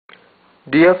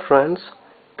Dear friends,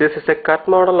 this is a cut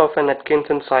model of an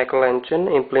Atkinson cycle engine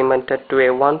implemented to a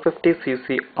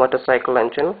 150cc motorcycle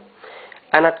engine.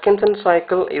 An Atkinson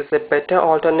cycle is a better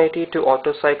alternative to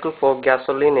Otto cycle for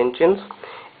gasoline engines.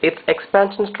 Its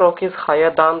expansion stroke is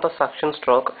higher than the suction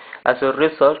stroke. As a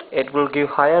result, it will give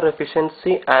higher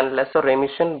efficiency and lesser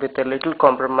emission with a little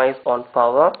compromise on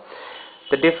power.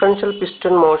 The differential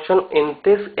piston motion in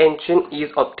this engine is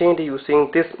obtained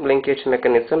using this linkage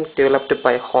mechanism developed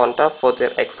by Honda for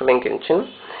their XLINK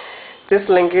engine. This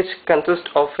linkage consists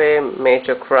of a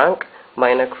major crank,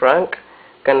 minor crank,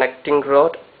 connecting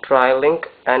rod, tri-link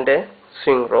and a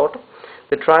swing rod.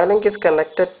 The tri-link is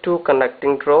connected to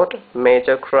connecting rod,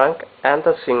 major crank and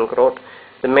the swing rod.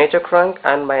 The major crank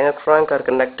and minor crank are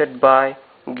connected by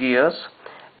gears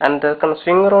and the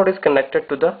swing rod is connected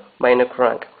to the minor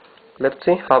crank. Let's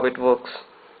see how it works.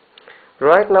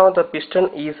 Right now the piston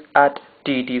is at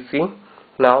TTC.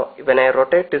 Now when I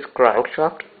rotate this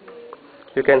crankshaft,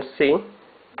 you can see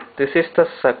this is the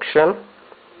suction,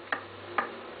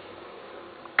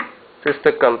 this is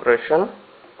the compression.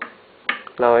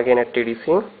 Now again at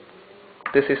TTC,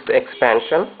 this is the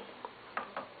expansion,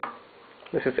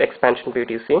 this is expansion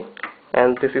PTC,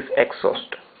 and this is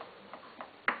exhaust.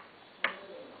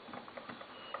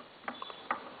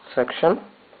 Suction,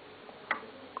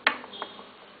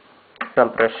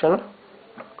 compression,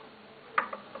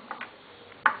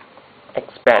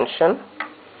 expansion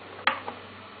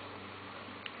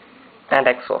and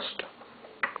exhaust.